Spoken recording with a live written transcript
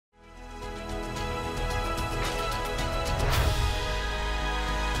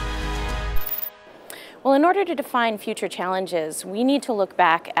Well, in order to define future challenges, we need to look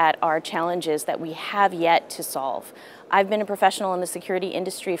back at our challenges that we have yet to solve. I've been a professional in the security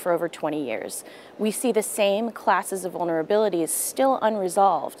industry for over 20 years. We see the same classes of vulnerabilities still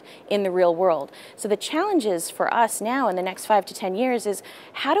unresolved in the real world. So the challenges for us now in the next 5 to 10 years is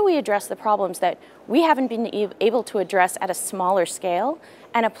how do we address the problems that we haven't been able to address at a smaller scale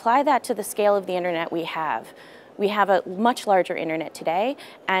and apply that to the scale of the internet we have. We have a much larger internet today,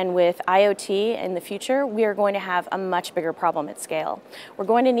 and with IoT in the future, we are going to have a much bigger problem at scale. We're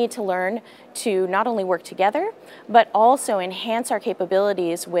going to need to learn to not only work together, but also enhance our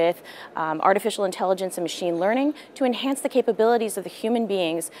capabilities with artificial intelligence and machine learning to enhance the capabilities of the human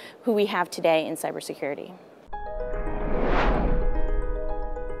beings who we have today in cybersecurity.